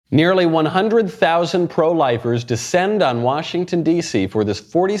Nearly 100,000 pro-lifers descend on Washington, D.C. for this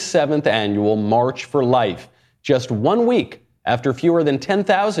 47th annual March for Life, just 1 week after fewer than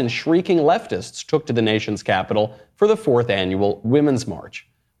 10,000 shrieking leftists took to the nation's capital for the 4th annual Women's March.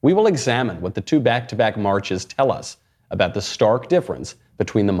 We will examine what the two back-to-back marches tell us about the stark difference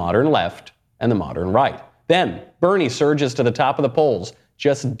between the modern left and the modern right. Then, Bernie surges to the top of the polls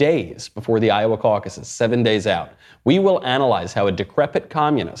just days before the Iowa caucuses, 7 days out. We will analyze how a decrepit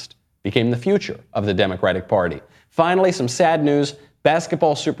communist became the future of the Democratic Party. Finally, some sad news.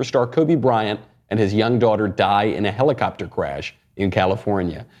 Basketball superstar Kobe Bryant and his young daughter die in a helicopter crash in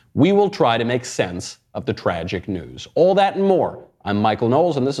California. We will try to make sense of the tragic news. All that and more. I'm Michael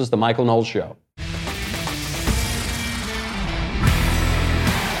Knowles, and this is The Michael Knowles Show.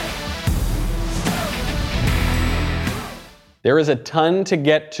 There is a ton to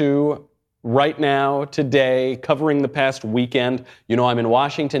get to right now, today, covering the past weekend. You know, I'm in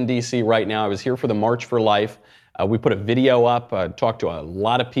Washington, D.C. right now. I was here for the March for Life. We put a video up, talked to a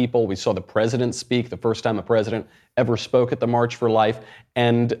lot of people. We saw the president speak, the first time a president ever spoke at the March for Life.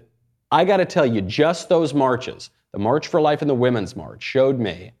 And I got to tell you, just those marches, the March for Life and the Women's March, showed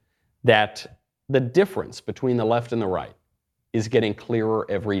me that the difference between the left and the right is getting clearer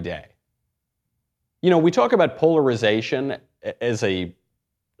every day. You know, we talk about polarization as a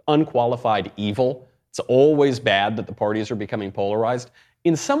unqualified evil. It's always bad that the parties are becoming polarized.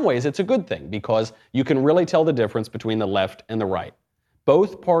 In some ways, it's a good thing because you can really tell the difference between the left and the right.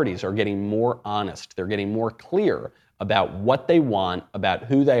 Both parties are getting more honest. They're getting more clear about what they want, about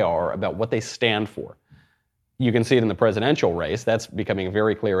who they are, about what they stand for. You can see it in the presidential race. That's becoming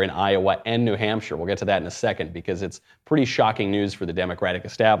very clear in Iowa and New Hampshire. We'll get to that in a second because it's pretty shocking news for the Democratic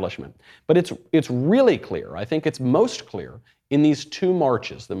establishment. But it's really clear. I think it's most clear in these two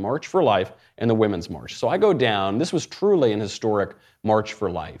marches, the March for Life and the Women's March. So I go down. This was truly an historic March for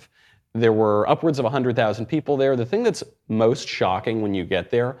Life. There were upwards of 100,000 people there. The thing that's most shocking when you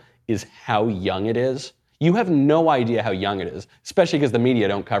get there is how young it is. You have no idea how young it is, especially because the media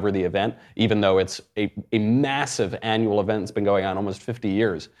don't cover the event, even though it's a massive annual event that's been going on almost 50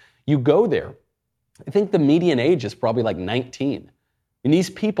 years. You go there, I think the median age is probably like 19. And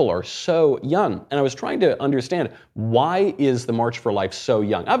these people are so young. And I was trying to understand, why is the March for Life so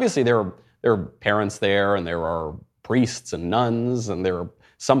young? Obviously, there are parents there, and there are priests and nuns, and there are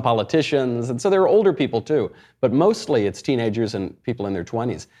some politicians, and so there are older people too. But mostly it's teenagers and people in their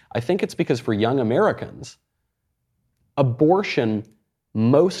 20s. I think it's because for young Americans, abortion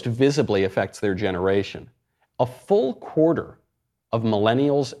most visibly affects their generation. A full quarter of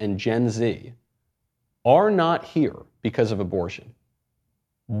millennials and Gen Z are not here because of abortion.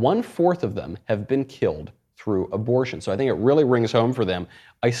 1/4 of them have been killed through abortion. So I think it really rings home for them.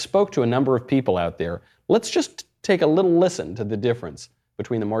 I spoke to a number of people out there. Let's just take a little listen to the difference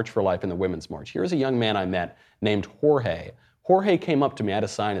between the March for Life and the Women's March. Here's a young man I met named Jorge. Jorge came up to me, I had a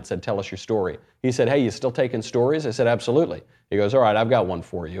sign that said, "Tell us your story." He said, "Hey, you still taking stories?" I said, "Absolutely." He goes, "All right, I've got one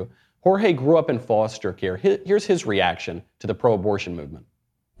for you." Jorge grew up in foster care. Here's his reaction to the pro-abortion movement.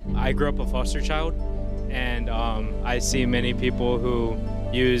 I grew up a foster child, and I see many people who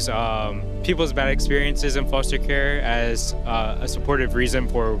use people's bad experiences in foster care as a supportive reason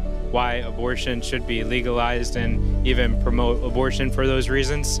for why abortion should be legalized and even promote abortion for those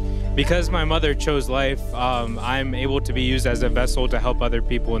reasons. Because my mother chose life, I'm able to be used as a vessel to help other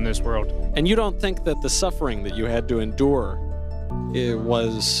people in this world. And you don't think that the suffering that you had to endure, it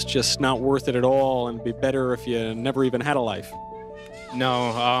was just not worth it at all, and be better if you never even had a life?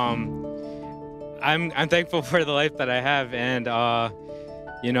 No, I'm thankful for the life that I have, and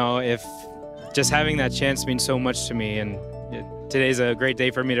you know, if just having that chance means so much to me, and today's a great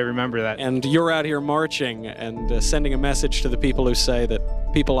day for me to remember that. And you're out here marching and sending a message to the people who say that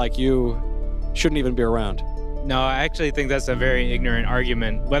people like you shouldn't even be around. No, I actually think that's a very ignorant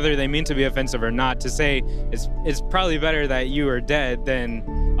argument, whether they mean to be offensive or not. To say it's probably better that you are dead than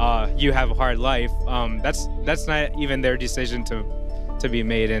you have a hard life, that's not even their decision to be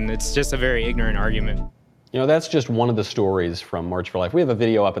made, and it's just a very ignorant argument. You know, that's just one of the stories from March for Life. We have a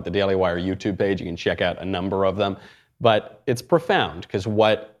video up at the Daily Wire YouTube page. You can check out a number of them. But it's profound because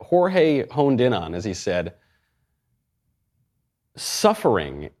what Jorge honed in on, as he said,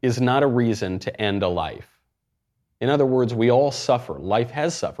 suffering is not a reason to end a life. In other words, we all suffer. Life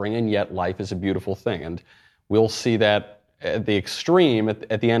has suffering, and yet life is a beautiful thing. And we'll see that at the extreme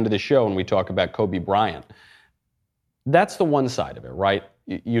at the end of the show when we talk about Kobe Bryant. That's the one side of it, right?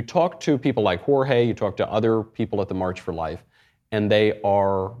 You talk to people like Jorge, you talk to other people at the March for Life, and they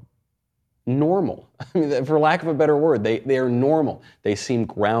are normal. I mean, for lack of a better word, they are normal. They seem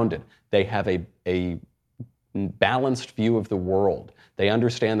grounded. They have a balanced view of the world. They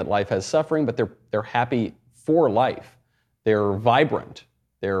understand that life has suffering, but they're happy for life. They're vibrant.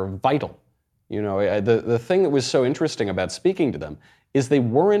 They're vital. You know, the thing that was so interesting about speaking to them is they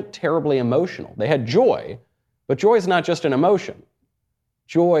weren't terribly emotional. They had joy, but joy is not just an emotion.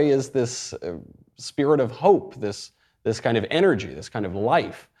 Joy is this spirit of hope, this kind of energy, this kind of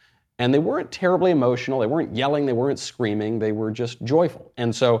life. And they weren't terribly emotional. They weren't yelling. They weren't screaming. They were just joyful.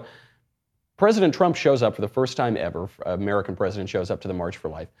 And so President Trump shows up for the first time ever. American president shows up to the March for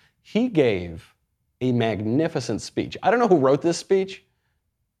Life. He gave a magnificent speech. I don't know who wrote this speech,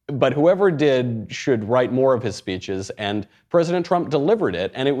 but whoever did should write more of his speeches. And President Trump delivered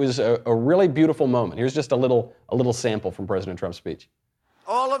it, and it was a really beautiful moment. Here's just a little sample from President Trump's speech.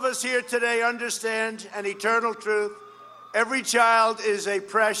 All of us here today understand an eternal truth. Every child is a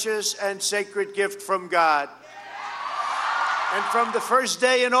precious and sacred gift from God. And from the first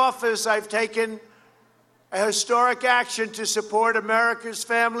day in office, I've taken a historic action to support America's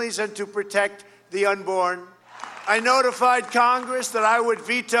families and to protect the unborn. I notified Congress that I would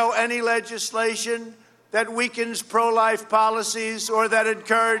veto any legislation that weakens pro-life policies or that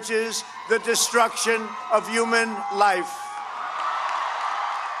encourages the destruction of human life.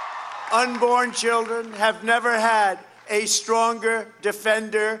 Unborn children have never had a stronger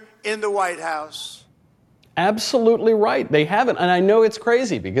defender in the White House. Absolutely right. They haven't. And I know it's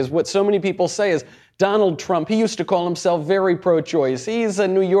crazy because what so many people say is Donald Trump, he used to call himself very pro-choice. He's a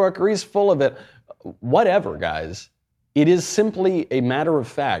New Yorker. He's full of it. Whatever, guys. It is simply a matter of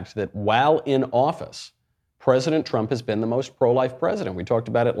fact that while in office, President Trump has been the most pro-life president. We talked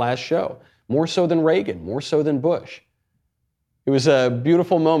about it last show. More so than Reagan, more so than Bush. It was a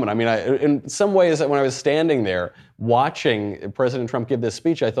beautiful moment. I mean, in some ways, when I was standing there watching President Trump give this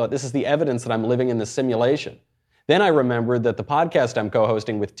speech, I thought, this is the evidence that I'm living in this simulation. Then I remembered that the podcast I'm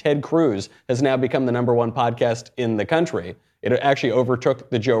co-hosting with Ted Cruz has now become the #1 podcast in the country. It actually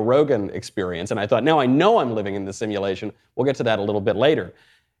overtook the Joe Rogan Experience. And I thought, now I know I'm living in the simulation. We'll get to that a little bit later.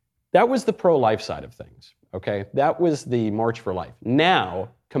 That was the pro-life side of things, okay? That was the March for Life. Now,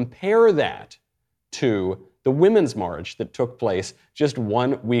 compare that to the Women's March that took place just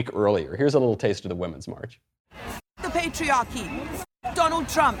 1 week earlier. Here's a little taste of the Women's March. The patriarchy, Donald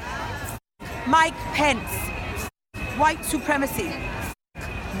Trump, Mike Pence, white supremacy,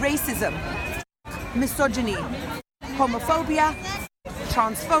 racism, misogyny, homophobia,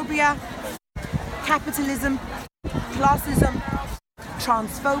 transphobia, capitalism, classism,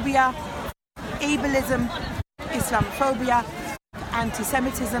 transphobia, ableism, Islamophobia,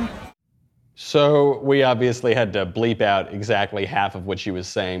 anti-Semitism. So we obviously had to bleep out exactly half of what she was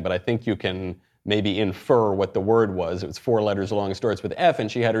saying, but I think you can maybe infer what the word was. It was 4 letters long, starts with F,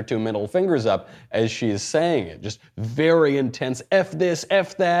 and she had her 2 middle fingers up as she's saying it. Just very intense, F this,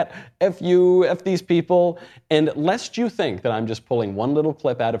 F that, F you, F these people. And lest you think that I'm just pulling one little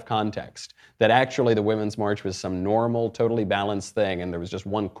clip out of context, that actually the Women's March was some normal, totally balanced thing, and there was just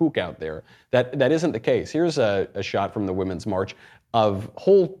one kook out there. That isn't the case. Here's a shot from the Women's March of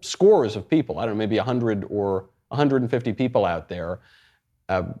whole scores of people, I don't know, maybe 100 or 150 people out there,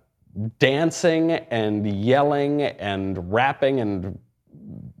 dancing and yelling and rapping and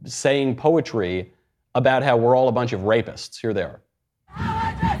saying poetry about how we're all a bunch of rapists. Here they are.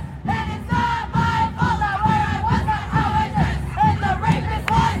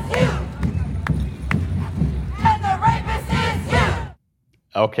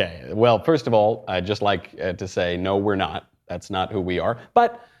 Okay, well, first of all, I'd just like to say, no, we're not. That's not who we are.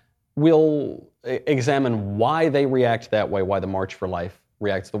 But we'll examine why they react that way, why the March for Life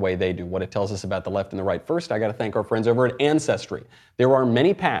reacts the way they do, what it tells us about the left and the right. First, I got to thank our friends over at Ancestry. There are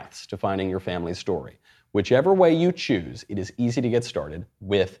many paths to finding your family's story. Whichever way you choose, it is easy to get started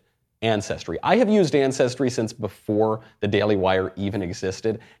with Ancestry. I have used Ancestry since before the Daily Wire even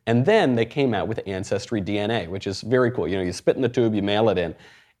existed, and then they came out with Ancestry DNA, which is very cool. You know, you spit in the tube, you mail it in.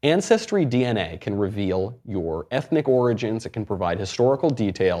 Ancestry DNA can reveal your ethnic origins. It can provide historical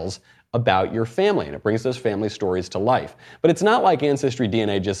details about your family, and it brings those family stories to life. But it's not like Ancestry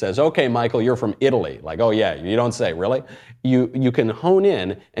DNA just says, okay, Michael, you're from Italy. Like, oh yeah, you don't say, really? You can hone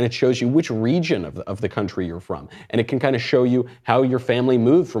in, and it shows you which region of the country you're from. And it can kind of show you how your family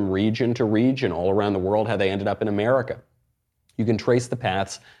moved from region to region all around the world, how they ended up in America. You can trace the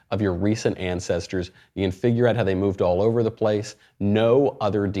paths of your recent ancestors. You can figure out how they moved all over the place. No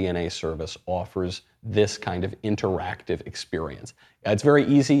other DNA service offers this kind of interactive experience. It's very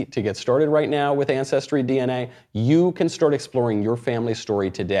easy to get started right now with Ancestry DNA. You can start exploring your family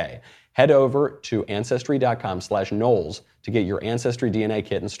story today. Head over to Ancestry.com/Knowles to get your Ancestry DNA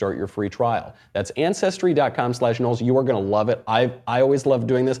kit and start your free trial. That's Ancestry.com/Knowles. You are going to love it. I always love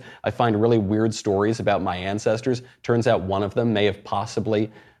doing this. I find really weird stories about my ancestors. Turns out one of them may have possibly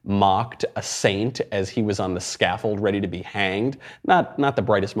mocked a saint as he was on the scaffold ready to be hanged. Not the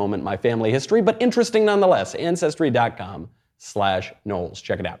brightest moment in my family history, but interesting nonetheless. Ancestry.com/Knowles.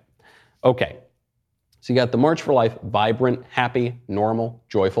 Check it out. Okay. So you got the March for Life, vibrant, happy, normal,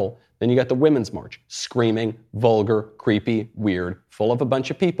 joyful. Then you got the Women's March, screaming, vulgar, creepy, weird, full of a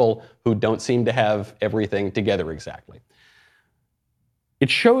bunch of people who don't seem to have everything together exactly. It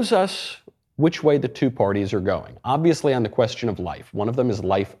shows us which way the two parties are going. Obviously on the question of life. One of them is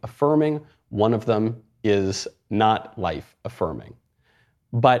life affirming, one of them is not life affirming.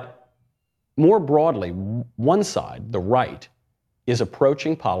 But more broadly, one side, the right, is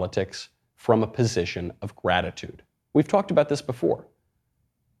approaching politics from a position of gratitude. We've talked about this before.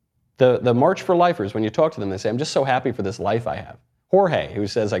 The March for Lifers, when you talk to them, they say, I'm just so happy for this life I have. Jorge, who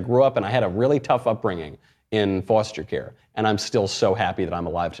says, I grew up and I had a really tough upbringing in foster care, and I'm still so happy that I'm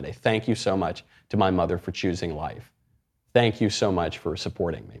alive today. Thank you so much to my mother for choosing life. Thank you so much for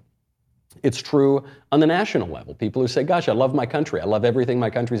supporting me. It's true on the national level. People who say, gosh, I love my country. I love everything my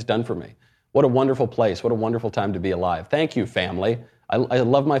country's done for me. What a wonderful place. What a wonderful time to be alive. Thank you, family. I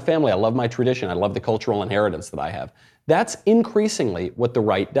love my family. I love my tradition. I love the cultural inheritance that I have. That's increasingly what the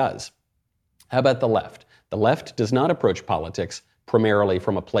right does. How about the left? The left does not approach politics primarily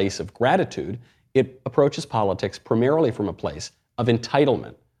from a place of gratitude. It approaches politics primarily from a place of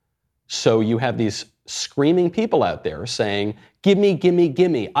entitlement. So you have these screaming people out there saying, give me, give me,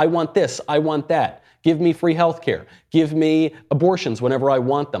 give me. I want this. I want that. Give me free health care. Give me abortions whenever I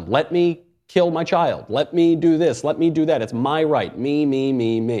want them. Let me kill my child. Let me do this. Let me do that. It's my right. Me, me,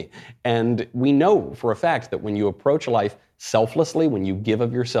 me, me. And we know for a fact that when you approach life selflessly, when you give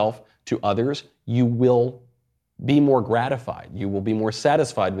of yourself to others, you will be more gratified. You will be more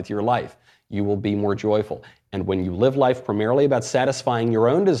satisfied with your life. You will be more joyful. And when you live life primarily about satisfying your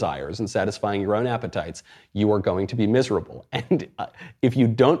own desires and satisfying your own appetites, you are going to be miserable. And if you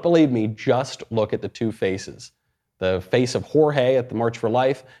don't believe me, just look at the two faces. The face of Jorge at the March for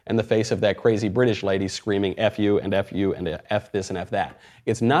Life and the face of that crazy British lady screaming F you and F you and F this and F that.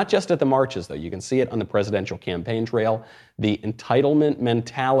 It's not just at the marches, though. You can see it on the presidential campaign trail. The entitlement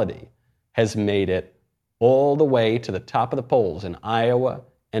mentality has made it all the way to the top of the polls in Iowa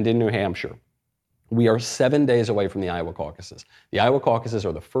and in New Hampshire. We are 7 days away from the Iowa caucuses. The Iowa caucuses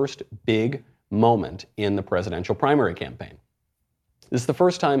are the first big moment in the presidential primary campaign. This is the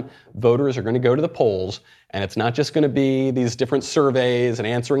first time voters are going to go to the polls, and it's not just going to be these different surveys and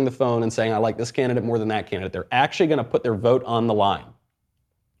answering the phone and saying, I like this candidate more than that candidate. They're actually going to put their vote on the line.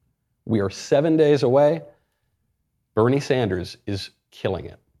 We are 7 days away. Bernie Sanders is killing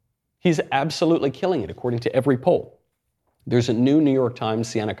it. He's absolutely killing it, according to every poll. There's a new New York Times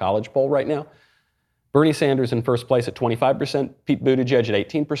Siena College poll right now. Bernie Sanders in first place at 25%, Pete Buttigieg at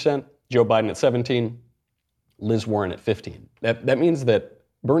 18%, Joe Biden at 17%, Liz Warren at 15%. That means that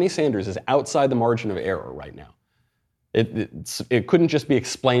Bernie Sanders is outside the margin of error right now. It couldn't just be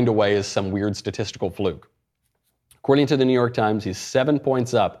explained away as some weird statistical fluke. According to the New York Times, he's 7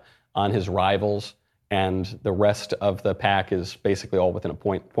 points up on his rivals, and the rest of the pack is basically all within a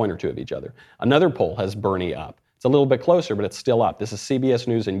point or two of each other. Another poll has Bernie up. It's a little bit closer, but it's still up. This is CBS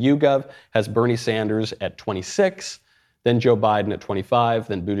News and YouGov, has Bernie Sanders at 26, then Joe Biden at 25,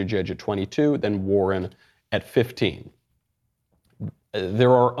 then Buttigieg at 22, then Warren at 15.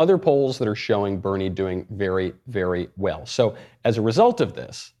 There are other polls that are showing Bernie doing very, very well. So as a result of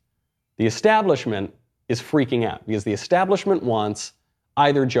this, the establishment is freaking out because the establishment wants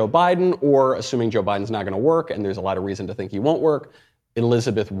either Joe Biden or, assuming Joe Biden's not going to work, and there's a lot of reason to think he won't work,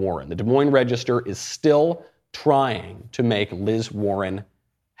 Elizabeth Warren. The Des Moines Register is still trying to make Liz Warren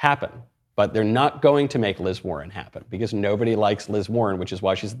happen, but they're not going to make Liz Warren happen because nobody likes Liz Warren, which is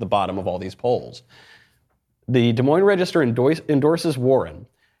why she's at the bottom of all these polls. The Des Moines Register endorses Warren.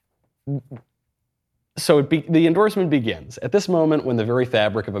 So the endorsement begins. At this moment, when the very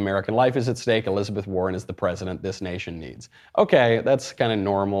fabric of American life is at stake, Elizabeth Warren is the president this nation needs. Okay, that's kind of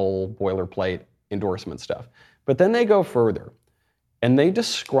normal boilerplate endorsement stuff. But then they go further, and they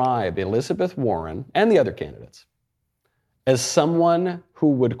describe Elizabeth Warren and the other candidates as someone who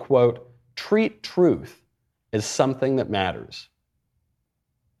would, quote, treat truth as something that matters.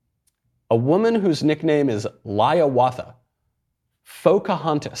 A woman whose nickname is Liawatha,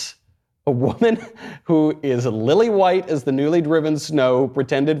 Pocahontas, a woman who is lily white as the newly driven snow,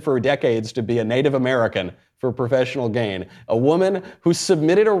 pretended for decades to be a Native American for professional gain, a woman who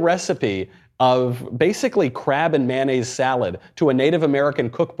submitted a recipe of basically crab and mayonnaise salad to a Native American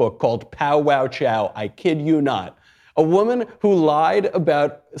cookbook called Pow Wow Chow. I kid you not. A woman who lied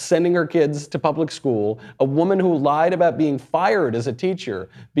about sending her kids to public school, a woman who lied about being fired as a teacher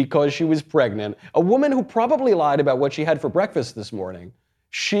because she was pregnant, a woman who probably lied about what she had for breakfast this morning.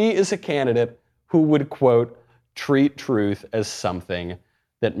 She is a candidate who would, quote, treat truth as something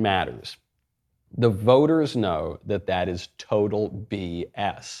that matters. The voters know that that is total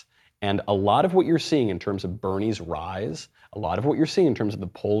BS. And a lot of what you're seeing in terms of Bernie's rise, a lot of what you're seeing in terms of the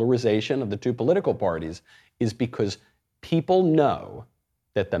polarization of the two political parties is because people know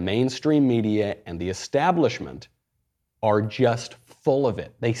that the mainstream media and the establishment are just full of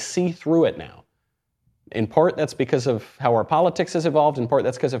it. They see through it now. In part, that's because of how our politics has evolved. In part,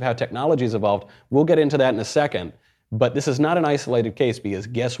 that's because of how technology has evolved. We'll get into that in a second. But this is not an isolated case because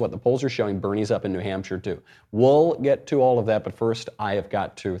guess what? The polls are showing Bernie's up in New Hampshire too. We'll get to all of that, but first I have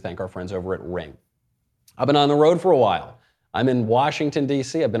got to thank our friends over at Ring. I've been on the road for a while. I'm in Washington,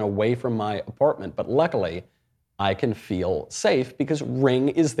 D.C. I've been away from my apartment, but luckily I can feel safe because Ring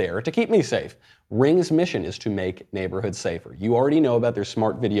is there to keep me safe. Ring's mission is to make neighborhoods safer. You already know about their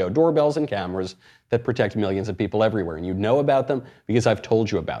smart video doorbells and cameras that protect millions of people everywhere, and you know about them because I've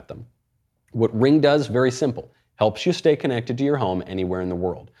told you about them. What Ring does, very simple, helps you stay connected to your home anywhere in the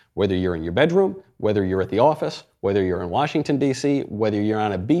world. Whether you're in your bedroom, whether you're at the office, whether you're in Washington, D.C., whether you're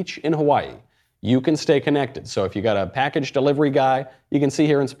on a beach in Hawaii, you can stay connected. So if you got a package delivery guy, you can see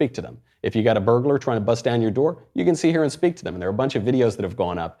here and speak to them. If you got a burglar trying to bust down your door, you can see here and speak to them. And there are a bunch of videos that have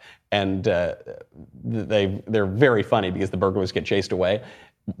gone up, and they're very funny because the burglars get chased away.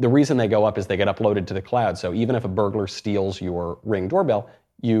 The reason they go up is they get uploaded to the cloud. So even if a burglar steals your Ring doorbell,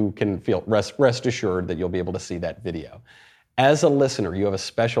 you can feel rest assured that you'll be able to see that video. As a listener, you have a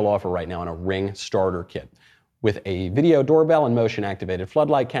special offer right now on a Ring starter kit. With a video doorbell and motion-activated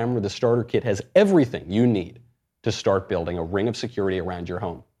floodlight camera, the starter kit has everything you need to start building a ring of security around your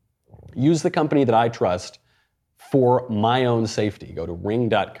home. Use the company that I trust for my own safety. Go to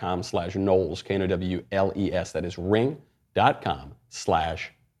ring.com/Knowles, Knowles. That is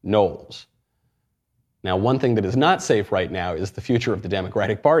ring.com/Knowles. Now, one thing that is not safe right now is the future of the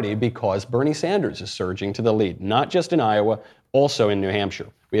Democratic Party because Bernie Sanders is surging to the lead, not just in Iowa, also in New Hampshire.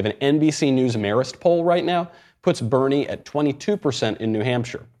 We have an NBC News Marist poll right now, puts Bernie at 22% in New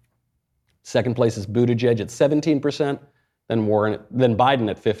Hampshire. Second place is Buttigieg at 17%, then Biden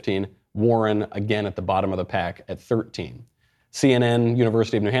at 15%, Warren again at the bottom of the pack at 13%. CNN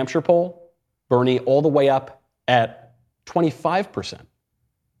University of New Hampshire poll, Bernie all the way up at 25%.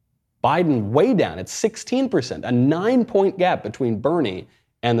 Biden way down at 16%, a 9-point gap between Bernie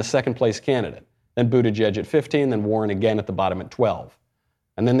and the second place candidate. Then Buttigieg at 15%, then Warren again at the bottom at 12%.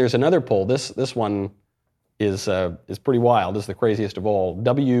 And then there's another poll. This one is pretty wild. This is the craziest of all.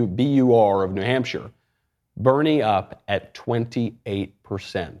 WBUR of New Hampshire. Bernie up at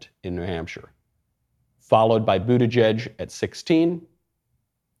 28% in New Hampshire. Followed by Buttigieg at 16%,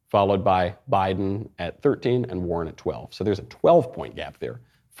 followed by Biden at 13%, and Warren at 12%. So there's a 12-point gap there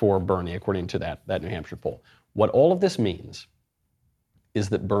for Bernie, according to that New Hampshire poll. What all of this means is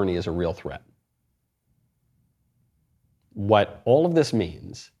that Bernie is a real threat. What all of this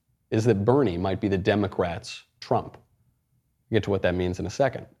means is that Bernie might be the Democrats' Trump. We'll get to what that means in a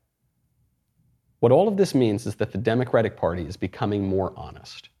second. What all of this means is that the Democratic Party is becoming more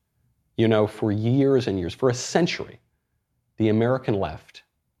honest. You know, for years and years, for a century, the American left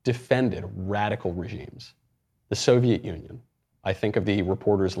defended radical regimes. The Soviet Union. I think of the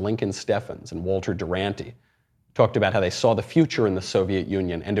reporters Lincoln Steffens and Walter Duranty, talked about how they saw the future in the Soviet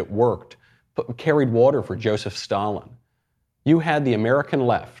Union and it worked, carried water for Joseph Stalin. You had the American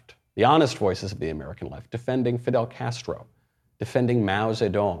left, the honest voices of the American left, defending Fidel Castro, defending Mao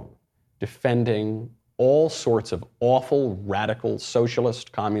Zedong, defending all sorts of awful, radical,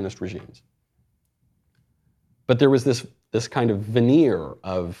 socialist, communist regimes. But there was this kind of veneer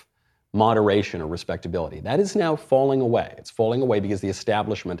of moderation or respectability. That is now falling away. It's falling away because the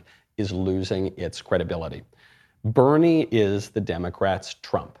establishment is losing its credibility. Bernie is the Democrats'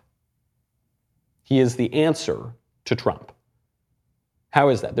 Trump. He is the answer to Trump. How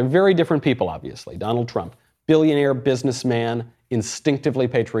is that? They're very different people, obviously. Donald Trump, billionaire, businessman, instinctively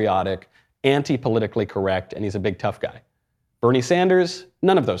patriotic, anti-politically correct, and he's a big tough guy. Bernie Sanders,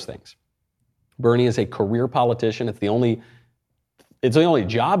 none of those things. Bernie is a career politician. It's the only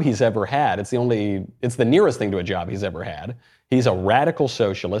job he's ever had. It's the nearest thing to a job he's ever had. He's a radical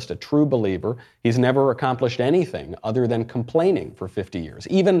socialist, a true believer. He's never accomplished anything other than complaining for 50 years.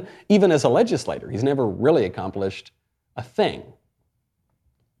 Even as a legislator, he's never really accomplished a thing.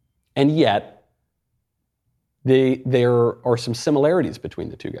 And yet, there are some similarities between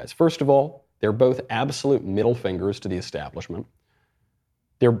the two guys. First of all, They're both absolute middle fingers to the establishment.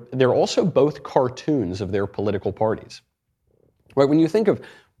 They're also both cartoons of their political parties. Right? When you think of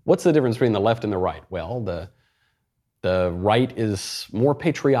what's the difference between the left and the right? Well, the right is more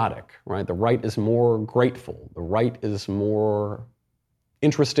patriotic, right? The right is more grateful. The right is more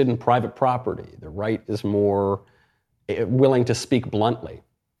interested in private property. The right is more willing to speak bluntly.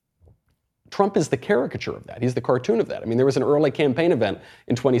 Trump is the caricature of that. He's the cartoon of that. I mean, there was an early campaign event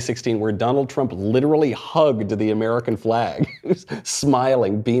in 2016 where Donald Trump literally hugged the American flag,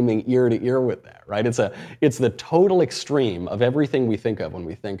 smiling, beaming ear to ear with that, right? It's the total extreme of everything we think of when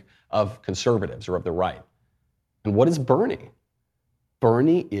we think of conservatives or of the right. And what is Bernie?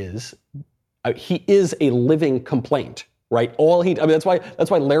 Bernie is, he is a living complaint, right? That's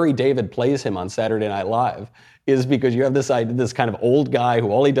why Larry David plays him on Saturday Night Live, is because you have this kind of old guy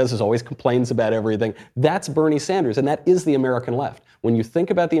who all he does is always complains about everything. That's Bernie Sanders, and that is the American left. When you think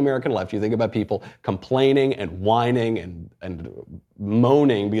about the American left, you think about people complaining and whining and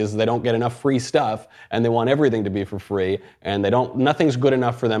moaning because they don't get enough free stuff and they want everything to be for free, and nothing's good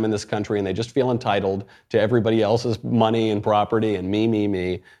enough for them in this country, and they just feel entitled to everybody else's money and property and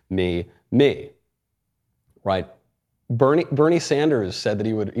me, right? Bernie Sanders said that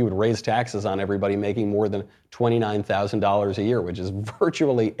he would raise taxes on everybody making more than $29,000 a year, which is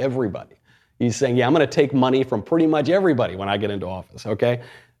virtually everybody. He's saying, yeah, I'm going to take money from pretty much everybody when I get into office, okay?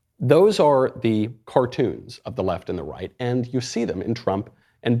 Those are the cartoons of the left and the right, and you see them in Trump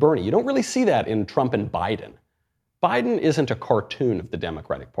and Bernie. You don't really see that in Trump and Biden. Biden isn't a cartoon of the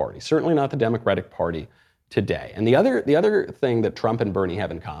Democratic Party, certainly not the Democratic Party today. And the other thing that Trump and Bernie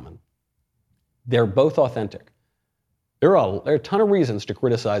have in common, they're both authentic. There are a ton of reasons to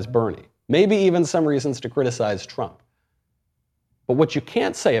criticize Bernie, maybe even some reasons to criticize Trump. But what you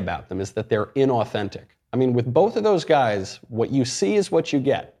can't say about them is that they're inauthentic. I mean, with both of those guys, what you see is what you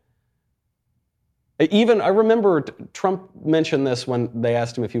get. I remember Trump mentioned this when they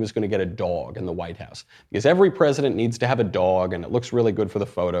asked him if he was going to get a dog in the White House, because every president needs to have a dog, and it looks really good for the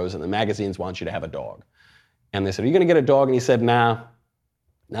photos, and the magazines want you to have a dog. And they said, are you going to get a dog? And he said, nah,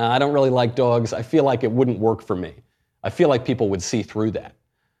 I don't really like dogs. I feel like it wouldn't work for me. I feel like people would see through that.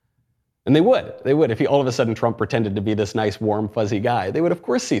 And they would. If all of a sudden Trump pretended to be this nice, warm, fuzzy guy, they would of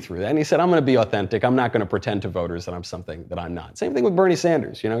course see through that. And he said, I'm going to be authentic. I'm not going to pretend to voters that I'm something that I'm not. Same thing with Bernie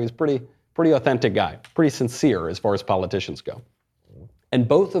Sanders. He's a pretty authentic guy, pretty sincere as far as politicians go. And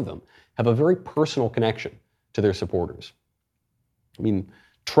both of them have a very personal connection to their supporters. I mean,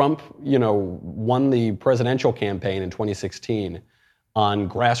 Trump, won the presidential campaign in 2016 on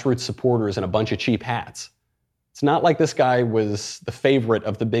grassroots supporters and a bunch of cheap hats. It's not like this guy was the favorite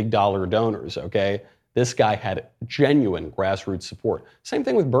of the big dollar donors, okay? This guy had genuine grassroots support. Same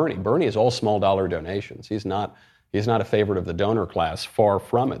thing with Bernie. Bernie is all small dollar donations. He's not a favorite of the donor class, far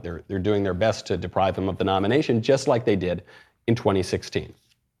from it. They're doing their best to deprive him of the nomination, just like they did in 2016.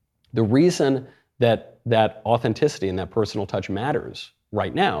 The reason that authenticity and that personal touch matters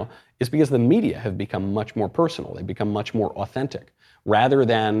right now is because the media have become much more personal. They've become much more authentic. Rather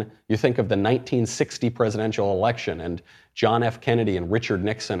than you think of the 1960 presidential election and John F. Kennedy and Richard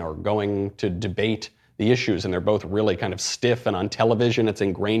Nixon are going to debate the issues, and they're both really kind of stiff, and on television it's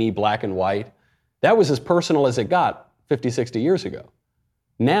in grainy black and white. That was as personal as it got 50, 60 years ago.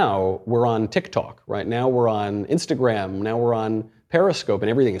 Now we're on TikTok, right? Now we're on Instagram, now we're on Periscope, and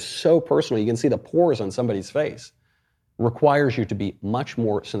everything is so personal. You can see the pores on somebody's face. Requires you to be much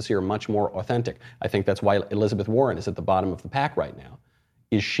more sincere, much more authentic. I think that's why Elizabeth Warren is at the bottom of the pack right now.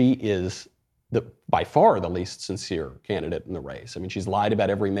 She is by far the least sincere candidate in the race. I mean, she's lied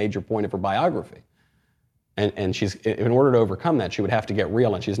about every major point of her biography. And she's, in order to overcome that, she would have to get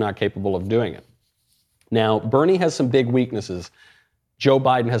real, and she's not capable of doing it. Now, Bernie has some big weaknesses. Joe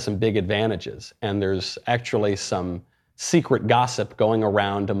Biden has some big advantages, and there's actually some secret gossip going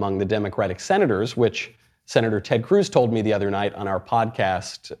around among the Democratic senators, which Senator Ted Cruz told me the other night on our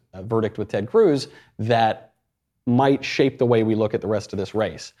podcast, Verdict with Ted Cruz, that might shape the way we look at the rest of this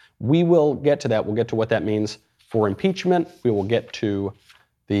race. We will get to that. We'll get to what that means for impeachment. We will get to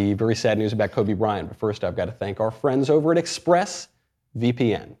the very sad news about Kobe Bryant. But first, I've got to thank our friends over at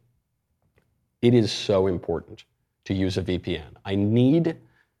ExpressVPN. It is so important to use a VPN. I need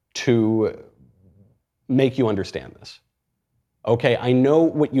to make you understand this. Okay, I know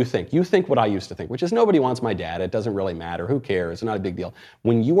what you think. You think what I used to think, which is nobody wants my data. It doesn't really matter. Who cares? It's not a big deal.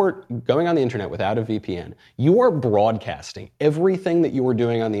 When you are going on the internet without a VPN, you are broadcasting everything that you are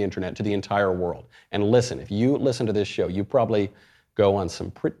doing on the internet to the entire world. And listen, if you listen to this show, you probably go on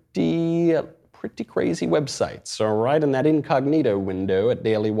some pretty crazy websites, all right, in that incognito window at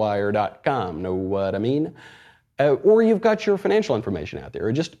dailywire.com. Know what I mean? Or you've got your financial information out there,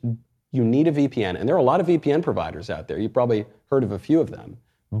 or just you need a VPN. And there are a lot of VPN providers out there. You've probably heard of a few of them.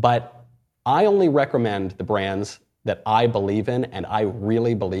 But I only recommend the brands that I believe in, and I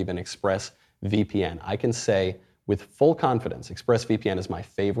really believe in ExpressVPN. I can say with full confidence, ExpressVPN is my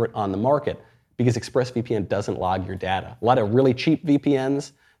favorite on the market because ExpressVPN doesn't log your data. A lot of really cheap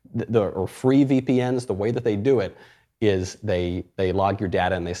VPNs or free VPNs, the way that they do it is they log your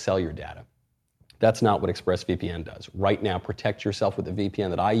data and they sell your data. That's not what ExpressVPN does. Right now, protect yourself with the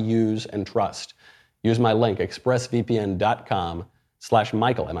VPN that I use and trust. Use my link,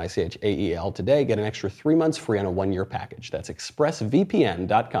 expressvpn.com/Michael, M-I-C-H-A-E-L, today. Get an extra 3 months free on a 1-year package. That's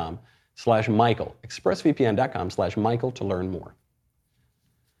expressvpn.com/Michael. expressvpn.com/Michael to learn more.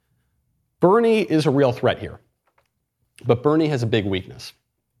 Bernie is a real threat here, but Bernie has a big weakness.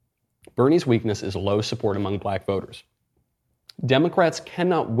 Bernie's weakness is low support among black voters. Democrats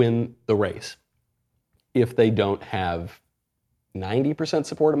cannot win the race if they don't have 90%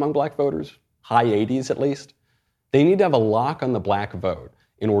 support among black voters, high 80s at least. They need to have a lock on the black vote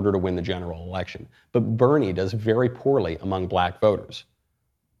in order to win the general election. But Bernie does very poorly among black voters.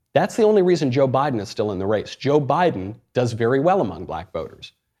 That's the only reason Joe Biden is still in the race. Joe Biden does very well among black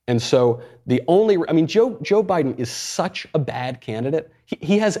voters. And so Joe Biden is such a bad candidate.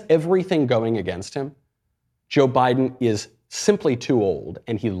 He has everything going against him. Joe Biden is simply too old,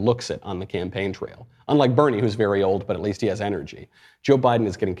 and he looks it on the campaign trail. Unlike Bernie, who's very old, but at least he has energy. Joe Biden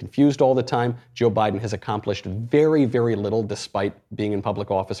is getting confused all the time. Joe Biden has accomplished very, very little despite being in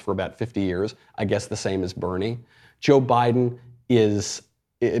public office for about 50 years. I guess the same as Bernie. Joe Biden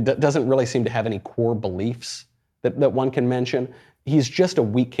doesn't really seem to have any core beliefs that one can mention. He's just a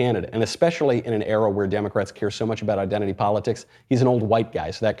weak candidate, and especially in an era where Democrats care so much about identity politics, he's an old white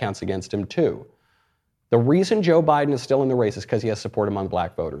guy, so that counts against him too. The reason Joe Biden is still in the race is because he has support among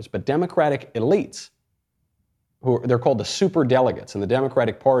black voters. But Democratic elites, they're called the super delegates in the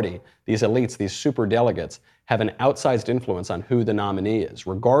Democratic Party, these elites, these super delegates, have an outsized influence on who the nominee is.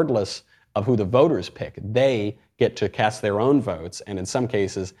 Regardless of who the voters pick, they get to cast their own votes and in some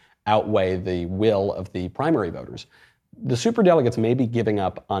cases outweigh the will of the primary voters. The superdelegates may be giving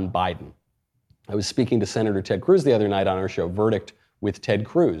up on Biden. I was speaking to Senator Ted Cruz the other night on our show, Verdict with Ted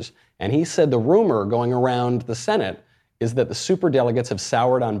Cruz, and he said the rumor going around the Senate is that the superdelegates have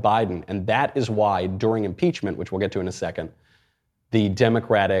soured on Biden, and that is why during impeachment, which we'll get to in a second, the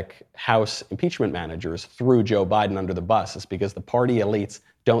Democratic House impeachment managers threw Joe Biden under the bus. It's because the party elites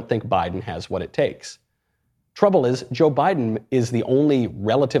don't think Biden has what it takes. Trouble is, Joe Biden is the only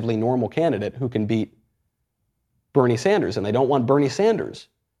relatively normal candidate who can beat Bernie Sanders, and they don't want Bernie Sanders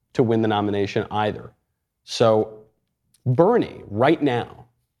to win the nomination either. So Bernie, right now,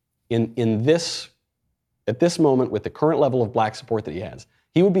 at this moment, with the current level of black support that he has,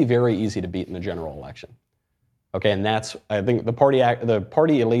 he would be very easy to beat in the general election. Okay, and I think the party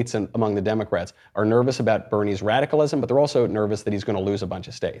elites among the Democrats are nervous about Bernie's radicalism, but they're also nervous that he's going to lose a bunch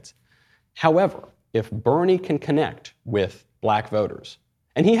of states. However, if Bernie can connect with black voters,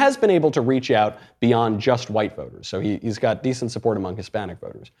 and he has been able to reach out beyond just white voters, so he's got decent support among Hispanic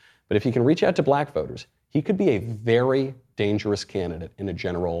voters. But if he can reach out to black voters, he could be a very dangerous candidate in a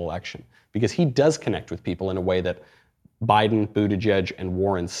general election because he does connect with people in a way that Biden, Buttigieg, and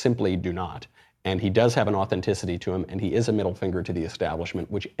Warren simply do not. And he does have an authenticity to him, and he is a middle finger to the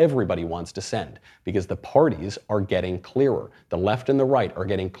establishment, which everybody wants to send because the parties are getting clearer. The left and the right are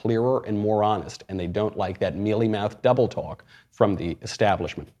getting clearer and more honest, and they don't like that mealy-mouthed double talk from the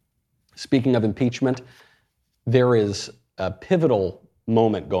establishment. Speaking of impeachment, there is a pivotal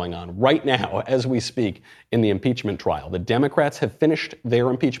moment going on right now as we speak in the impeachment trial. The Democrats have finished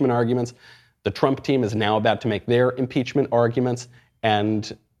their impeachment arguments. The Trump team is now about to make their impeachment arguments,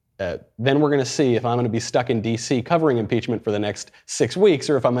 and then we're going to see if I'm going to be stuck in D.C. covering impeachment for the next 6 weeks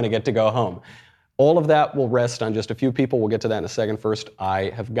or if I'm going to get to go home. All of that will rest on just a few people. We'll get to that in a second. First,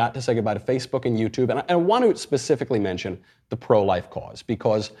 I have got to say goodbye to Facebook and YouTube. And I want to specifically mention the pro-life cause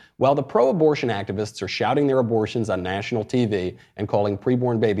because while the pro-abortion activists are shouting their abortions on national TV and calling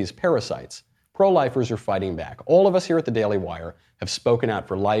preborn babies parasites, pro-lifers are fighting back. All of us here at the Daily Wire have spoken out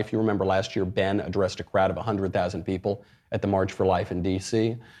for life. You remember last year, Ben addressed a crowd of 100,000 people at the March for Life in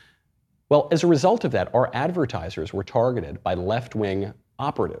D.C. Well, as a result of that, our advertisers were targeted by left-wing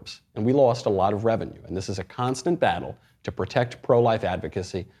operatives, and we lost a lot of revenue. And this is a constant battle to protect pro-life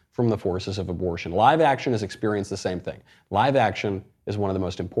advocacy from the forces of abortion. Live Action has experienced the same thing. Live Action is one of the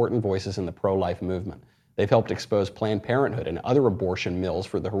most important voices in the pro-life movement. They've helped expose Planned Parenthood and other abortion mills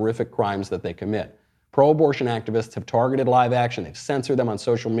for the horrific crimes that they commit. Pro-abortion activists have targeted Live Action. They've censored them on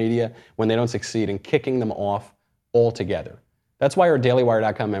social media when they don't succeed in kicking them off altogether. That's why our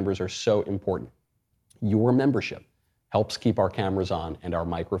DailyWire.com members are so important. Your membership helps keep our cameras on and our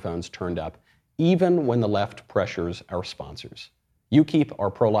microphones turned up, even when the left pressures our sponsors. You keep our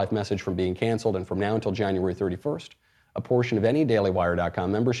pro-life message from being canceled, and from now until January 31st, a portion of any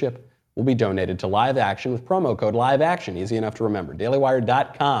DailyWire.com membership will be donated to Live Action with promo code LiveAction. Easy enough to remember.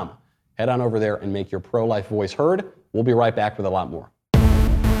 DailyWire.com. Head on over there and make your pro-life voice heard. We'll be right back with a lot more.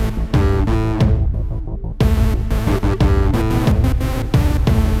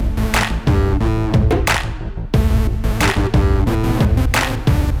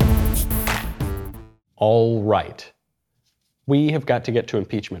 All right. We have got to get to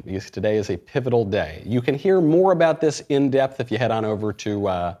impeachment because today is a pivotal day. You can hear more about this in depth if you head on over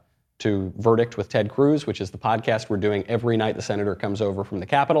to Verdict with Ted Cruz, which is the podcast we're doing every night. The senator comes over from the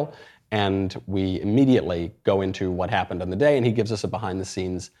Capitol, and we immediately go into what happened on the day, and he gives us a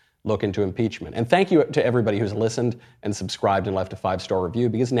behind-the-scenes look into impeachment. And thank you to everybody who's listened and subscribed and left a 5-star review,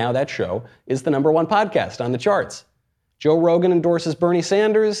 because now that show is the #1 podcast on the charts. Joe Rogan endorses Bernie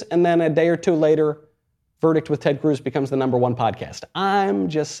Sanders, and then a day or two later, Verdict with Ted Cruz becomes the #1 podcast. I'm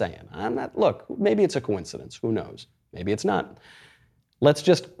just saying. Look, maybe it's a coincidence. Who knows? Maybe it's not. Let's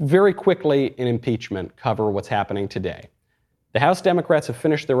just very quickly in impeachment cover what's happening today. The House Democrats have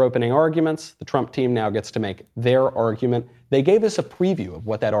finished their opening arguments. The Trump team now gets to make their argument. They gave us a preview of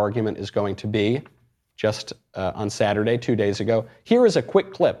what that argument is going to be just on Saturday, 2 days ago. Here is a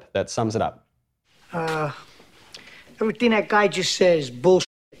quick clip that sums it up. Everything that guy just said is bullshit.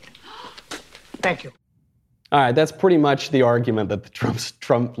 Thank you. All right, that's pretty much the argument that the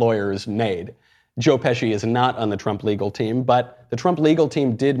Trump lawyers made. Joe Pesci is not on the Trump legal team, but the Trump legal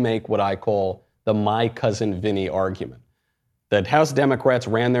team did make what I call the my cousin Vinny argument. That House Democrats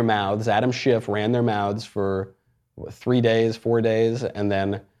ran their mouths, Adam Schiff ran their mouths for 3 days, 4 days, and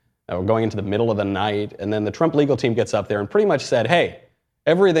then we're going into the middle of the night, and then the Trump legal team gets up there and pretty much said, hey,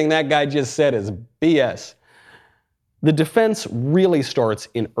 everything that guy just said is BS. The defense really starts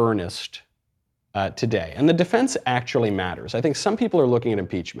in earnest today. And the defense actually matters. I think some people are looking at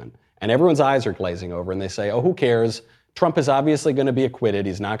impeachment and everyone's eyes are glazing over and they say, oh, who cares? Trump is obviously going to be acquitted.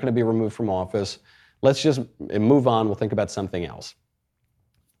 He's not going to be removed from office. Let's just move on. We'll think about something else.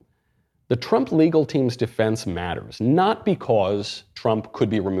 The Trump legal team's defense matters, not because Trump could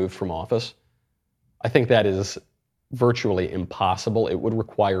be removed from office. I think that is virtually impossible. It would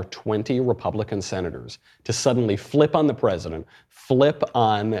require 20 Republican senators to suddenly flip on the president, flip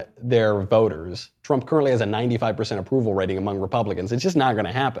on their voters. Trump currently has a 95% approval rating among Republicans. It's just not going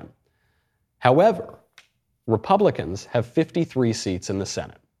to happen. However, Republicans have 53 seats in the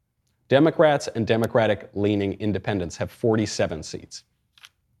Senate. Democrats and Democratic-leaning independents have 47 seats.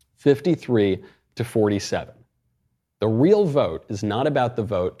 53 to 47. The real vote is not about the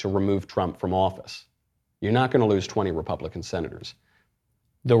vote to remove Trump from office. You're not going to lose 20 Republican senators.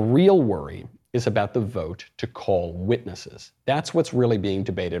 The real worry is about the vote to call witnesses. That's what's really being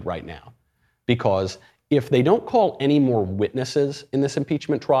debated right now. Because if they don't call any more witnesses in this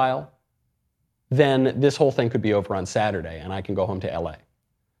impeachment trial, then this whole thing could be over on Saturday and I can go home to LA.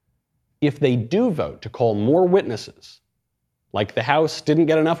 If they do vote to call more witnesses, like the House didn't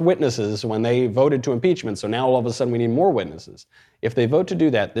get enough witnesses when they voted to impeachment, so now all of a sudden we need more witnesses. If they vote to do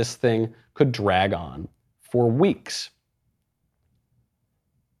that, this thing could drag on for weeks.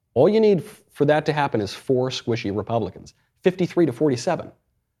 All you need for that to happen is 4 squishy Republicans, 53 to 47.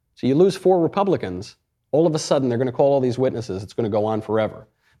 So you lose 4 Republicans, all of a sudden they're going to call all these witnesses. It's going to go on forever.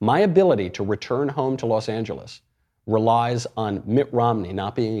 My ability to return home to Los Angeles relies on Mitt Romney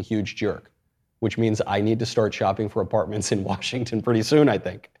not being a huge jerk, which means I need to start shopping for apartments in Washington pretty soon, I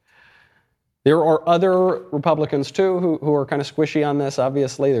think. There are other Republicans, too, who are kind of squishy on this,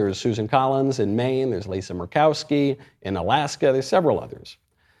 obviously. There's Susan Collins in Maine. There's Lisa Murkowski in Alaska. There's several others.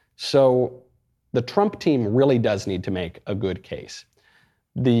 So the Trump team really does need to make a good case.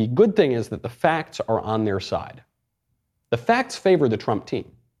 The good thing is that the facts are on their side. The facts favor the Trump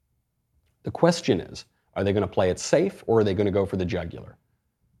team. The question is, are they going to play it safe or are they going to go for the jugular?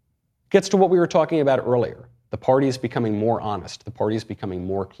 Gets to what we were talking about earlier. The party is becoming more honest. The party is becoming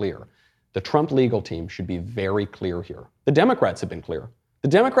more clear. The Trump legal team should be very clear here. The Democrats have been clear. The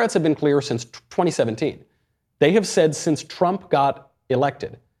Democrats have been clear since 2017. They have said since Trump got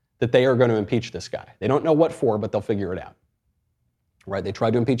elected that they are going to impeach this guy. They don't know what for, but they'll figure it out. Right? They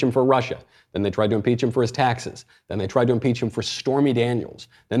tried to impeach him for Russia. Then they tried to impeach him for his taxes. Then they tried to impeach him for Stormy Daniels.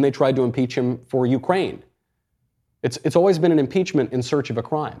 Then they tried to impeach him for Ukraine. It's always been an impeachment in search of a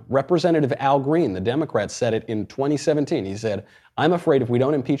crime. Representative Al Green, the Democrat, said it in 2017. He said, I'm afraid if we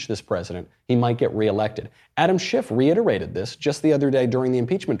don't impeach this president, he might get reelected. Adam Schiff reiterated this just the other day during the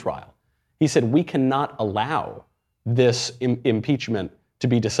impeachment trial. He said, we cannot allow this impeachment to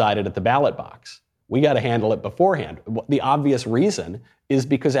be decided at the ballot box. We got to handle it beforehand. The obvious reason is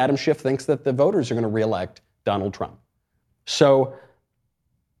because Adam Schiff thinks that the voters are going to reelect Donald Trump. So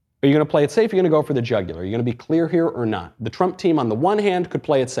are you going to play it safe? Are you going to go for the jugular? Are you going to be clear here or not? The Trump team, on the one hand, could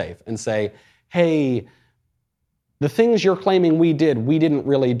play it safe and say, hey, the things you're claiming we didn't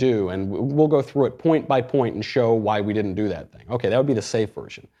really do, and we'll go through it point by point and show why we didn't do that thing. Okay, that would be the safe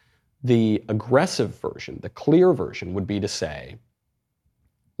version. The aggressive version, the clear version, would be to say,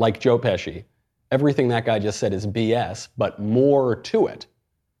 like Joe Pesci, everything that guy just said is BS, but more to it.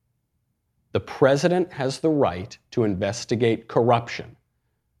 The president has the right to investigate corruption.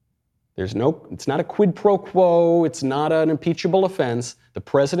 It's not a quid pro quo, it's not an impeachable offense. The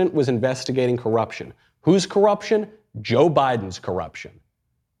president was investigating corruption. Whose corruption? Joe Biden's corruption.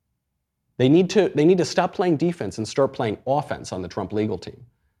 They need to stop playing defense and start playing offense on the Trump legal team.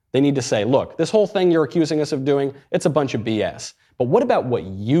 They need to say, look, this whole thing you're accusing us of doing, it's a bunch of BS. But what about what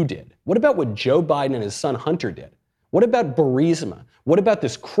you did? What about what Joe Biden and his son Hunter did? What about Burisma? What about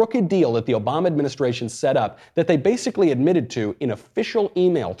this crooked deal that the Obama administration set up that they basically admitted to in official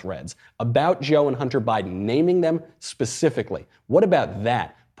email threads about Joe and Hunter Biden, naming them specifically? What about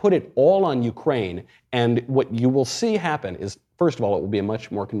that? Put it all on Ukraine, and what you will see happen is, first of all, it will be a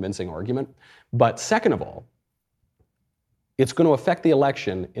much more convincing argument, but second of all, it's going to affect the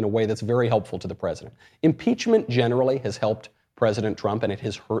election in a way that's very helpful to the president. Impeachment generally has helped President Trump, and it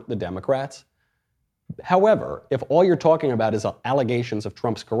has hurt the Democrats. However, if all you're talking about is allegations of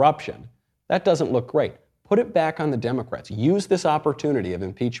Trump's corruption, that doesn't look great. Put it back on the Democrats. Use this opportunity of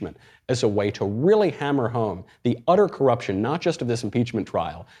impeachment as a way to really hammer home the utter corruption, not just of this impeachment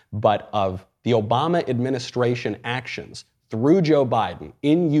trial, but of the Obama administration actions through Joe Biden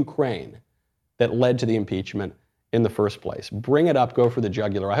in Ukraine that led to the impeachment in the first place. Bring it up, go for the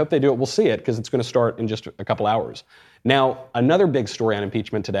jugular. I hope they do it. We'll see it because it's going to start in just a couple hours. Now, another big story on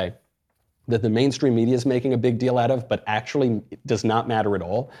impeachment today that the mainstream media is making a big deal out of, but actually does not matter at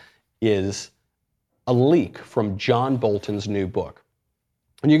all, is a leak from John Bolton's new book.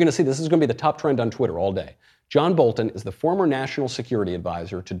 And you're going to see this is going to be the top trend on Twitter all day. John Bolton is the former national security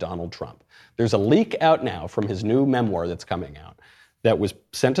advisor to Donald Trump. There's a leak out now from his new memoir that's coming out that was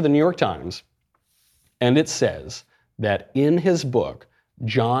sent to the New York Times, and it says that in his book,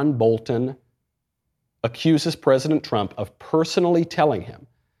 John Bolton accuses President Trump of personally telling him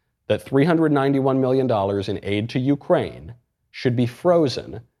that $391 million in aid to Ukraine should be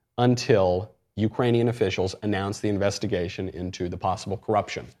frozen until Ukrainian officials announce the investigation into the possible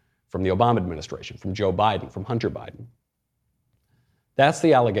corruption from the Obama administration, from Joe Biden, from Hunter Biden. That's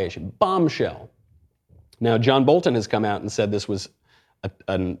the allegation. Bombshell. Now, John Bolton has come out and said this was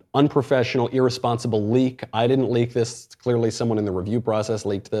an unprofessional, irresponsible leak. I didn't leak this. Clearly, someone in the review process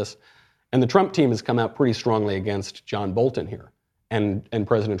leaked this. And the Trump team has come out pretty strongly against John Bolton here. And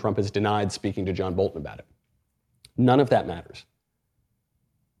President Trump has denied speaking to John Bolton about it. None of that matters.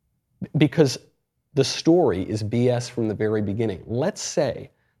 Because the story is BS from the very beginning. Let's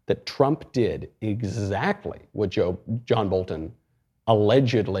say that Trump did exactly what John Bolton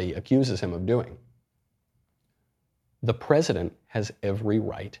allegedly accuses him of doing. The president has every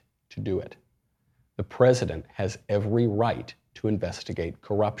right to do it. The president has every right to investigate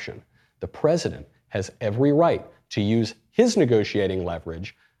corruption. The president has every right to use his negotiating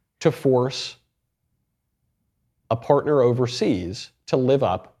leverage to force a partner overseas to live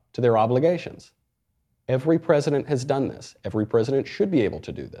up to their obligations. Every president has done this. Every president should be able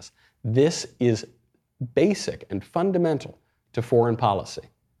to do this. This is basic and fundamental to foreign policy.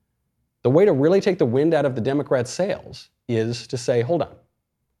 The way to really take the wind out of the Democrats' sails is to say, hold on,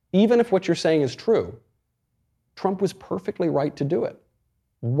 even if what you're saying is true, Trump was perfectly right to do it.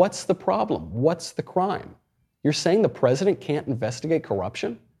 What's the problem? What's the crime? You're saying the president can't investigate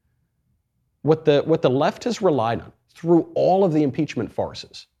corruption? What the left has relied on through all of the impeachment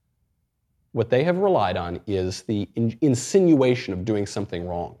farces, what they have relied on is the insinuation of doing something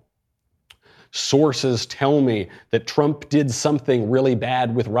wrong. Sources tell me that Trump did something really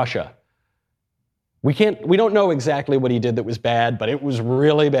bad with Russia. We don't know exactly what he did that was bad, but it was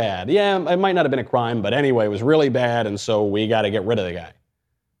really bad. Yeah, it might not have been a crime, but anyway, it was really bad, and so we got to get rid of the guy.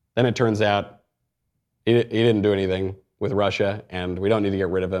 Then it turns out he didn't do anything with Russia, and we don't need to get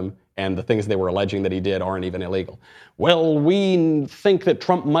rid of him, and the things they were alleging that he did aren't even illegal. Well, we think that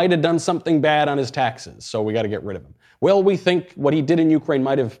Trump might have done something bad on his taxes, so we got to get rid of him. Well, we think what he did in Ukraine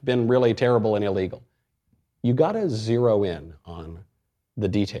might have been really terrible and illegal. You got to zero in on the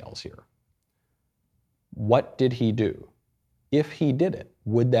details here. What did he do? If he did it,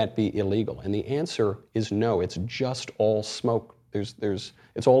 would that be illegal? And the answer is no. It's just all smoke.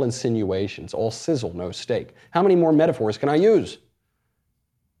 It's all insinuation. It's all sizzle, no steak. How many more metaphors can I use?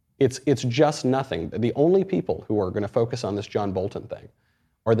 It's just nothing. The only people who are going to focus on this John Bolton thing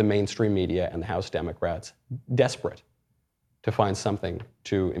are the mainstream media and the House Democrats, desperate to find something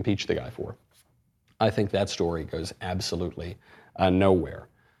to impeach the guy for. I think that story goes absolutely nowhere.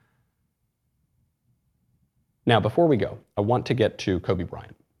 Now, before we go, I want to get to Kobe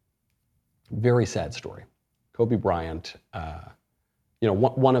Bryant. Very sad story. Kobe Bryant,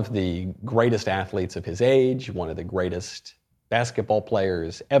 one of the greatest athletes of his age, one of the greatest basketball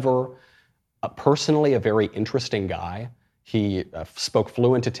players ever, personally a very interesting guy. He spoke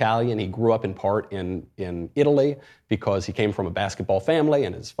fluent Italian. He grew up in part in Italy because he came from a basketball family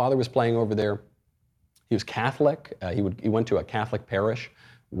and his father was playing over there. He was Catholic. He went to a Catholic parish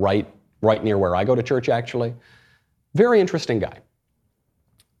right near where I go to church, actually. Very interesting guy.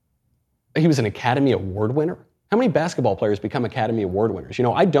 He was an Academy Award winner. How many basketball players become Academy Award winners?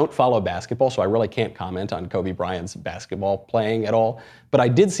 I don't follow basketball, so I really can't comment on Kobe Bryant's basketball playing at all. But I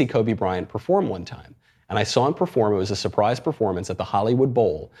did see Kobe Bryant perform one time. And I saw him perform. It was a surprise performance at the Hollywood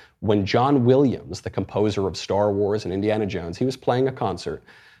Bowl when John Williams, the composer of Star Wars and Indiana Jones, he was playing a concert.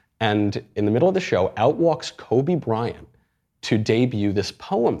 And in the middle of the show, out walks Kobe Bryant to debut this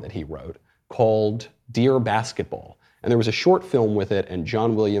poem that he wrote called Dear Basketball. And there was a short film with it, and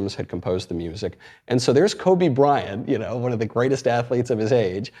John Williams had composed the music. And so there's Kobe Bryant, one of the greatest athletes of his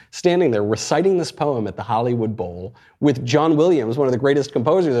age, standing there reciting this poem at the Hollywood Bowl with John Williams, one of the greatest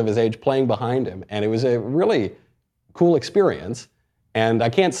composers of his age, playing behind him. And it was a really cool experience. And I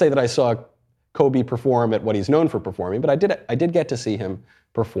can't say that I saw Kobe perform at what he's known for performing, but I did get to see him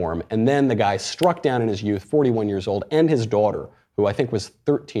perform. And then the guy struck down in his youth, 41 years old, and his daughter, who I think was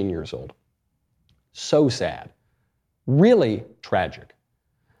 13 years old. So sad. Really tragic.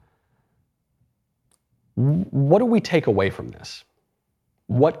 What do we take away from this?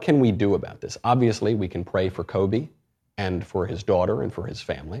 What can we do about this? Obviously, we can pray for Kobe and for his daughter and for his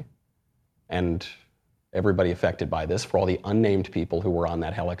family and everybody affected by this, for all the unnamed people who were on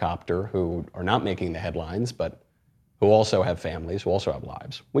that helicopter who are not making the headlines, but who also have families, who also have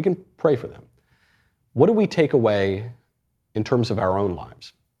lives. We can pray for them. What do we take away in terms of our own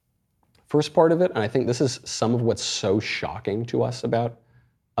lives? First part of it, and I think this is some of what's so shocking to us about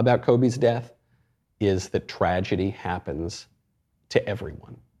Kobe's death, is that tragedy happens to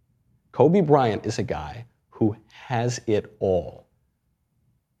everyone. Kobe Bryant is a guy who has it all.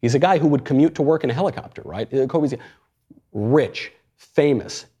 He's a guy who would commute to work in a helicopter, right? Kobe's rich,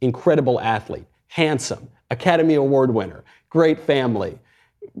 famous, incredible athlete, handsome, Academy Award winner, great family,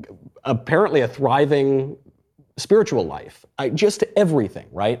 apparently a thriving spiritual life, just everything,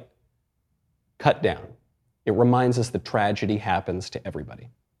 right? Cut down. It reminds us that tragedy happens to everybody.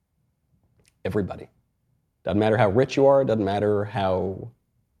 Everybody. Doesn't matter how rich you are, doesn't matter how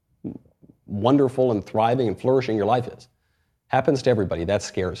wonderful and thriving and flourishing your life is. Happens to everybody. That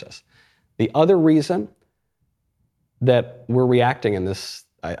scares us. The other reason that we're reacting in this,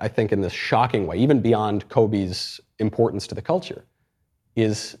 I think, in this shocking way, even beyond Kobe's importance to the culture,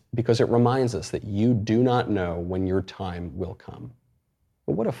 is because it reminds us that you do not know when your time will come.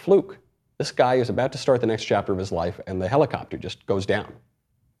 But what a fluke. This guy is about to start the next chapter of his life, and the helicopter just goes down.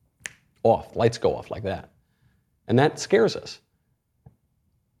 Off. Lights go off like that. And that scares us.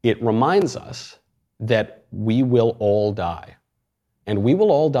 It reminds us that we will all die. And we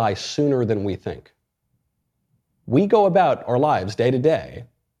will all die sooner than we think. We go about our lives day to day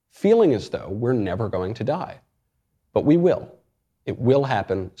feeling as though we're never going to die. But we will. It will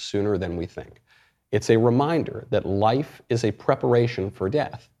happen sooner than we think. It's a reminder that life is a preparation for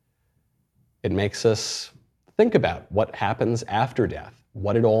death. It makes us think about what happens after death,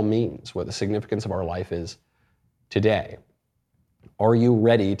 what it all means, what the significance of our life is today. Are you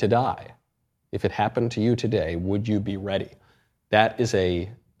ready to die? If it happened to you today, would you be ready? That is a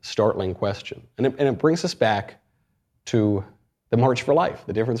startling question. And it brings us back to the March for Life,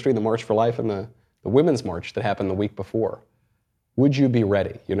 the difference between the March for Life and the Women's March that happened the week before. Would you be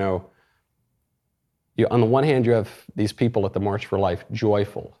ready? On the one hand, you have these people at the March for Life,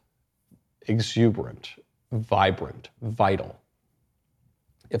 joyful, exuberant, vibrant, vital.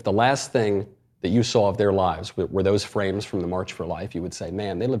 If the last thing that you saw of their lives were those frames from the March for Life, you would say,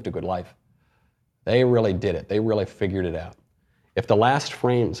 man, they lived a good life. They really did it. They really figured it out. If the last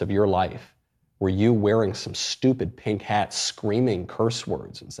frames of your life were you wearing some stupid pink hat, screaming curse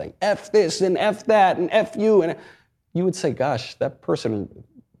words and saying, F this and F that and F you, and you would say, gosh, that person,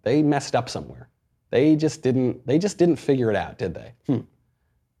 they messed up somewhere. They just didn't figure it out, did they?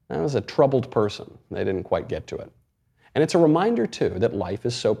 That was a troubled person. They didn't quite get to it. And it's a reminder, too, that life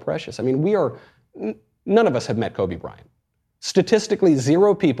is so precious. I mean, none of us have met Kobe Bryant. Statistically,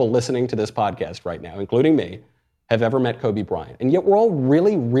 0 people listening to this podcast right now, including me, have ever met Kobe Bryant. And yet we're all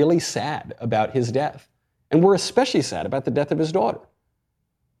really, really sad about his death. And we're especially sad about the death of his daughter,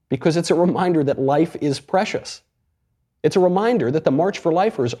 because it's a reminder that life is precious. It's a reminder that the March for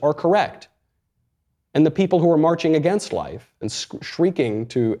Lifers are correct. And the people who are marching against life and shrieking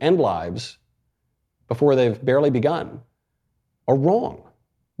to end lives before they've barely begun are wrong.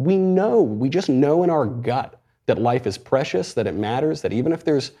 We just know in our gut that life is precious, that it matters, that even if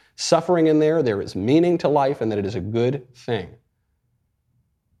there's suffering in there, there is meaning to life, and that it is a good thing.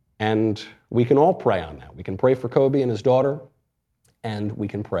 And we can all pray on that. We can pray for Kobe and his daughter, and we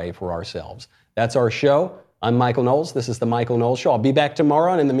can pray for ourselves. That's our show. I'm Michael Knowles. This is The Michael Knowles Show. I'll be back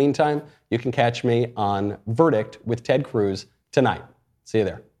tomorrow, and in the meantime, you can catch me on Verdict with Ted Cruz tonight. See you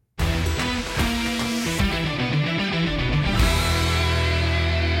there.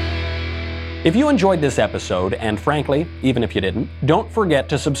 If you enjoyed this episode, and frankly, even if you didn't, don't forget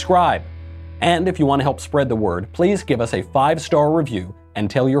to subscribe. And if you want to help spread the word, please give us a 5-star review and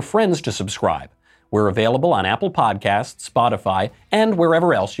tell your friends to subscribe. We're available on Apple Podcasts, Spotify, and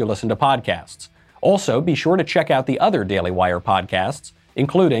wherever else you listen to podcasts. Also, be sure to check out the other Daily Wire podcasts,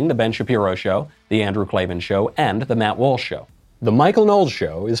 including The Ben Shapiro Show, The Andrew Klavan Show, and The Matt Walsh Show. The Michael Knowles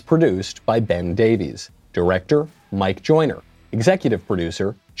Show is produced by Ben Davies. Director, Mike Joyner. Executive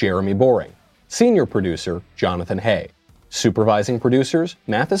producer, Jeremy Boring. Senior producer, Jonathan Hay. Supervising producers,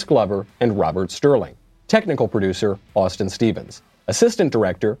 Mathis Glover and Robert Sterling. Technical producer, Austin Stevens. Assistant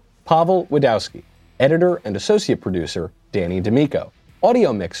director, Pavel Wadowski. Editor and associate producer, Danny D'Amico.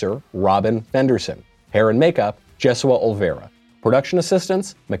 Audio mixer, Robin Fenderson. Hair and makeup, Jesua Olvera. Production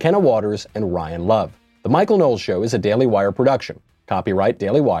assistants, McKenna Waters and Ryan Love. The Michael Knowles Show is a Daily Wire production. Copyright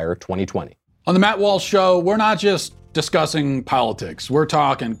Daily Wire 2020. On The Matt Walsh Show, we're not just discussing politics. We're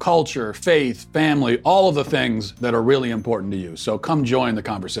talking culture, faith, family, all of the things that are really important to you. So come join the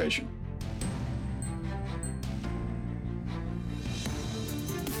conversation.